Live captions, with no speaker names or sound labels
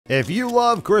If you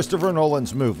love Christopher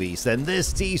Nolan's movies, then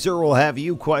this teaser will have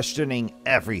you questioning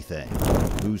everything.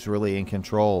 Who's really in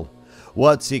control?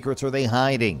 What secrets are they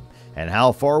hiding? And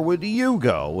how far would you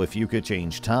go if you could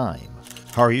change time?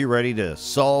 Are you ready to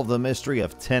solve the mystery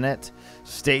of Tenet?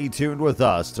 Stay tuned with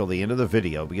us till the end of the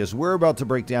video because we're about to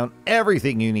break down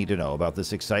everything you need to know about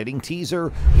this exciting teaser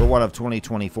for one of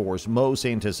 2024's most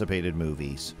anticipated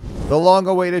movies. The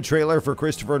long-awaited trailer for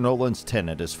Christopher Nolan's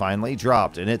Tenet is finally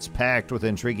dropped, and it's packed with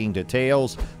intriguing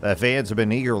details that fans have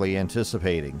been eagerly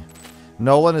anticipating.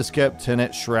 Nolan has kept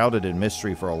Tenet shrouded in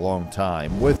mystery for a long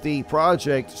time, with the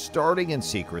project starting in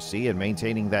secrecy and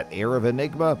maintaining that air of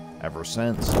enigma ever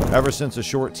since. Ever since a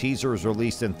short teaser was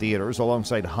released in theaters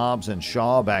alongside Hobbs and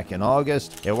Shaw back in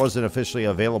August, it wasn't officially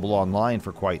available online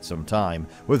for quite some time,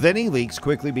 with any leaks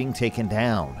quickly being taken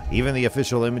down. Even the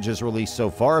official images released so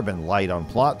far have been light on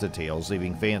plot details,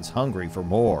 leaving fans hungry for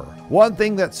more. One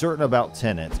thing that's certain about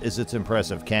Tenet is its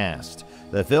impressive cast.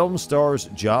 The film stars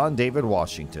John David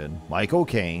Washington, Michael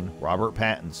Caine, Robert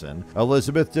Pattinson,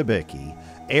 Elizabeth Debicki,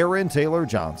 Aaron Taylor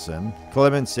Johnson,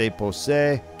 Clémence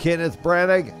Posse, Kenneth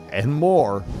Branagh, and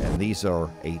more, and these are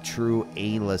a true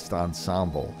A-list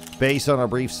ensemble. Based on a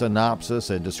brief synopsis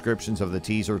and descriptions of the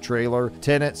teaser trailer,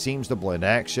 Tenet seems to blend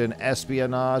action,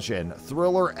 espionage, and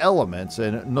thriller elements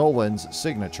in Nolan's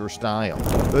signature style.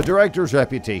 The director's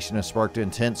reputation has sparked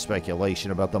intense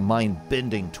speculation about the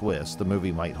mind-bending twist the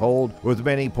movie might hold, with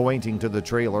many pointing to the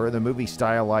trailer and the movie's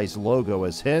stylized logo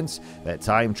as hints that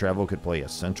time travel could play a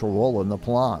central role in the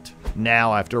plot.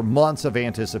 Now, after months of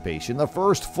anticipation, the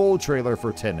first full trailer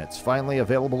for Tenet's finally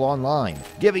available online,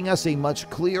 giving us a much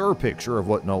clearer picture of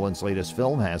what Nolan's latest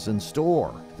film has in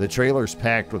store. The trailer's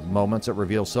packed with moments that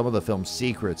reveal some of the film's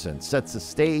secrets and sets the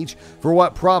stage for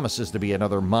what promises to be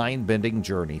another mind-bending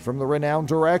journey from the renowned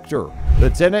director. The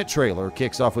Tenet trailer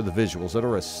kicks off with visuals that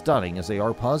are as stunning as they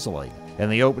are puzzling. In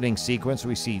the opening sequence,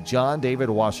 we see John David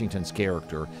Washington's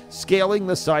character scaling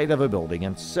the side of a building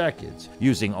in seconds,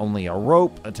 using only a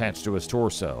rope attached to his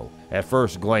torso. At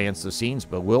first glance, the scene's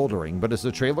bewildering, but as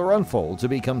the trailer unfolds, it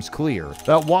becomes clear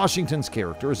that Washington's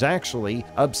character is actually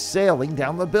abseiling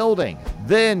down the building,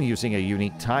 then using a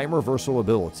unique time reversal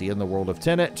ability in the world of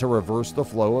Tenet to reverse the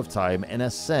flow of time and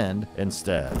ascend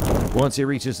instead. Once he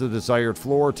reaches the desired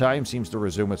floor, time seems to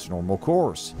resume its normal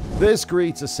course. This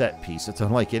creates a set piece that's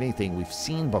unlike anything we've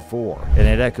seen before, and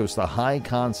it echoes the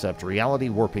high-concept,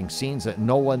 reality-warping scenes that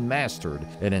Nolan mastered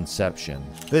in Inception.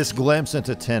 This glimpse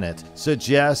into Tenet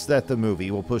suggests that the movie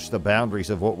will push the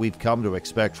boundaries of what we've come to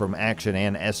expect from action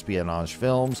and espionage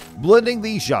films, blending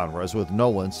these genres with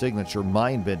Nolan's signature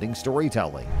mind-bending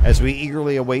storytelling. As we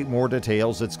eagerly await more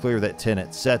details, it's clear that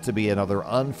Tenet's set to be another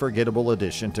unforgettable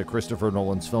addition to Christopher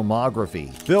Nolan's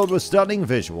filmography, filled with stunning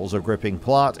visuals, a gripping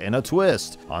plot, and a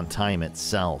twist on time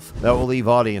itself that will leave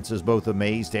audiences both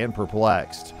amazed and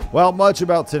perplexed. While much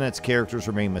about Tenet's characters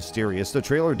remain mysterious, the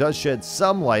trailer does shed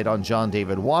some light on John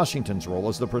David Washington's role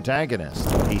as the protagonist.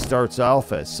 He starts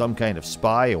off as some kind of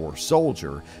spy or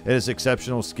soldier, and his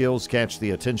exceptional skills catch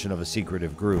the attention of a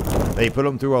secretive group. They put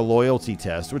him through a loyalty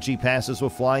test, which he passes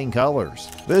with flying colors.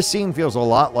 This scene feels a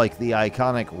lot like the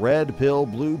iconic red pill,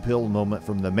 blue pill moment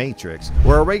from The Matrix,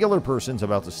 where a regular person's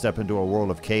about to step into a world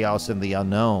of chaos and the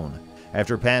unknown.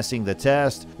 After passing the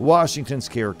test, Washington's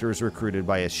character is recruited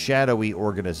by a shadowy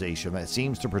organization that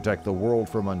seems to protect the world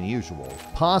from unusual,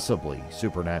 possibly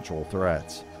supernatural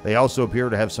threats. They also appear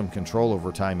to have some control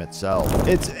over time itself.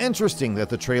 It's interesting that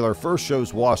the trailer first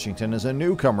shows Washington as a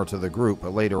newcomer to the group,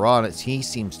 but later on he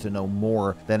seems to know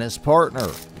more than his partner.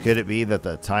 Could it be that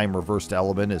the time-reversed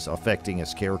element is affecting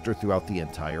his character throughout the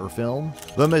entire film?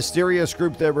 The mysterious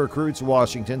group that recruits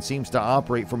Washington seems to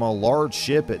operate from a large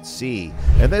ship at sea,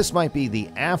 and this might be the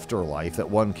afterlife that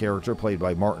one character played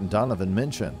by Martin Donovan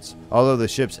mentions. Although the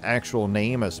ship's actual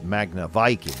name is Magna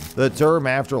Viking, the term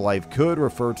afterlife could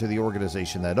refer to the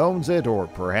organization that owns it, or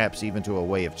perhaps even to a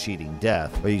way of cheating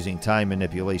death by using time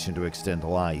manipulation to extend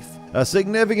life. A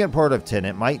significant part of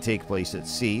Tenet might take place at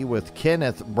sea, with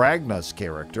Kenneth Branagh's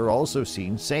character also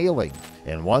seen sailing.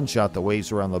 In one shot, the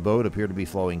waves around the boat appear to be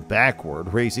flowing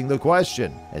backward, raising the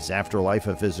question, is afterlife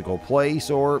a physical place,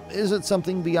 or is it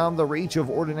something beyond the reach of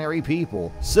ordinary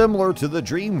people, similar to the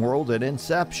dream world in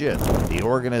Inception? The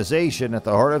organization at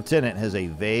the heart of Tenet has a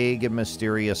vague and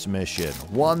mysterious mission,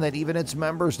 one that even its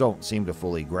members don't seem to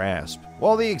fully grasp.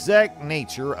 While the exact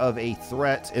nature of a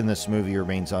threat in this movie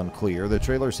remains unclear, the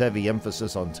trailer's heavy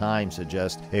emphasis on time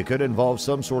suggests it could involve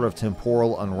some sort of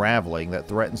temporal unraveling that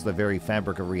threatens the very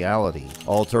fabric of reality.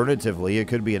 Alternatively, it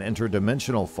could be an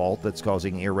interdimensional fault that's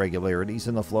causing irregularities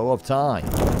in the flow of time.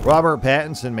 Robert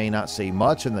Pattinson may not say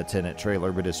much in the Tenet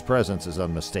trailer, but his presence is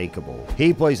unmistakable.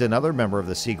 He plays another member of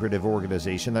the secretive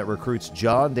organization that recruits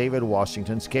John David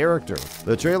Washington's character.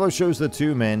 The trailer shows the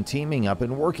two men teaming up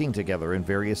and working together in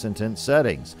various intense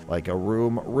settings, like a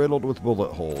room riddled with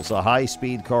bullet holes, a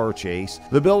high-speed car chase,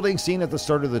 the building seen at the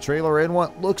start of the trailer, and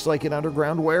what looks like an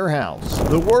underground warehouse.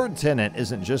 The word Tenet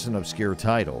isn't just an obscure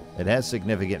title, it has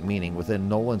significant meaning within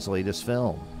Nolan's latest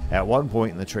film. At one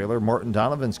point in the trailer, Martin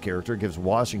Donovan's character gives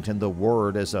Washington the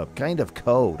word as a kind of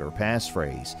code or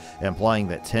passphrase, implying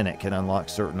that Tenet can unlock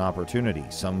certain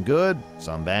opportunities, some good,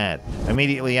 some bad.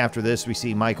 Immediately after this, we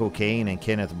see Michael Caine and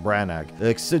Kenneth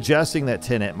Branagh, suggesting that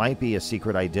Tenet might be a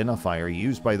secret identifier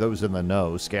used by those in the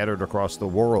know scattered across the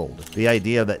world. The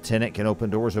idea that Tenet can open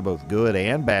doors of both good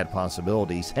and bad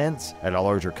possibilities hints at a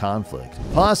larger conflict,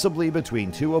 possibly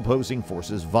between two opposing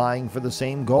forces vying for the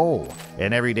same goal.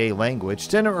 In everyday language,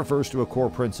 Tenet refers to a core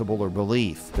principle or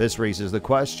belief. This raises the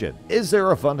question, is there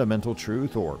a fundamental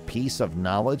truth or piece of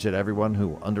knowledge that everyone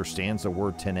who understands the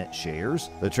word Tenet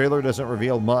shares? The trailer doesn't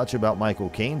reveal much about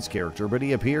Michael Caine's character, but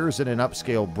he appears in an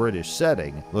upscale British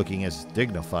setting, looking as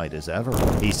dignified as ever.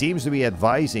 He seems to be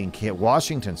advising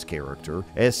Washington's character,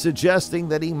 as suggesting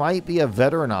that he might be a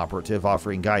veteran operative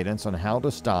offering guidance on how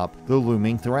to stop the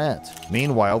looming threat.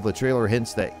 Meanwhile, the trailer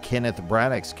hints that Kenneth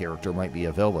Branagh's character might be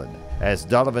a villain. As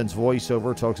Donovan's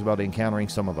voiceover talks about encountering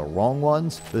some of the wrong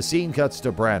ones, the scene cuts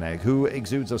to Branagh, who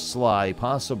exudes a sly,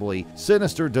 possibly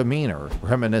sinister demeanor,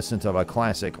 reminiscent of a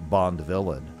classic Bond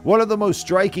villain. One of the most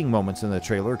striking moments in the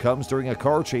trailer comes during a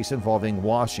car chase involving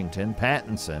Washington,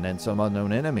 Pattinson, and some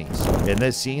unknown enemies. In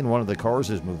this scene, one of the cars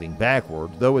is moving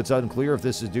backward, though it's unclear if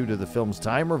this is due to the film's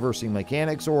time-reversing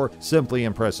mechanics or simply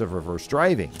impressive reverse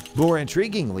driving. More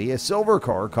intriguingly, a silver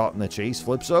car caught in the chase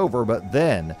flips over, but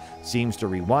then seems to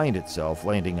rewind itself,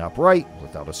 landing upright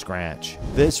without a scratch.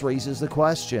 This raises the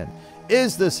question,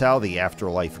 is this how the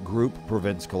Afterlife group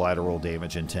prevents collateral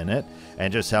damage in Tenet?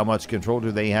 And just how much control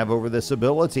do they have over this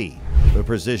ability? The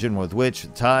precision with which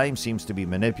time seems to be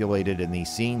manipulated in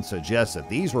these scenes suggests that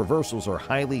these reversals are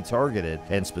highly targeted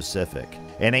and specific.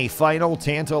 In a final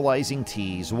tantalizing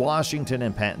tease, Washington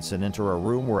and Pattinson enter a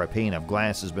room where a pane of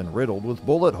glass has been riddled with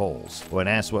bullet holes. When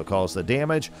asked what caused the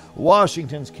damage,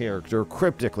 Washington's character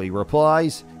cryptically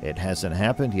replies, "It hasn't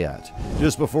happened yet,"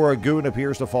 just before a goon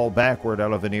appears to fall backward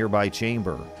out of a nearby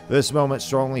chamber. This moment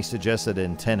strongly suggests that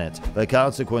in Tenet, the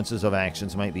consequences of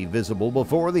actions might be visible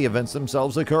before the events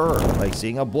themselves occur, like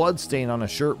seeing a blood stain on a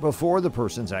shirt before the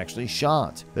person's actually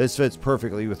shot. This fits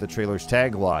perfectly with the trailer's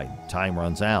tagline, "Time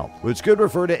runs out," which could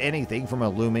refer to anything from a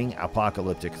looming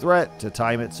apocalyptic threat to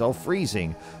time itself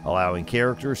freezing, allowing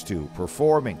characters to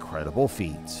perform incredible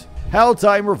feats. How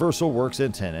time reversal works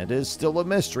in Tenet is still a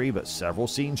mystery, but several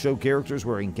scenes show characters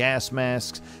wearing gas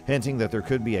masks, hinting that there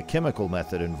could be a chemical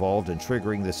method involved in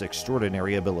triggering this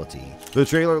extraordinary ability. The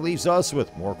trailer leaves us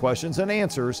with more questions than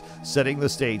answers, setting the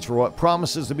stage for what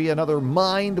promises to be another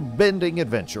mind-bending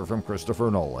adventure from Christopher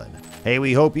Nolan. Hey,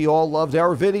 we hope you all loved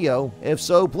our video. If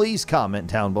so, please comment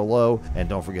down below, and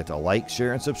don't forget to like,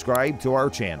 share, and subscribe to our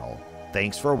channel.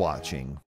 Thanks for watching.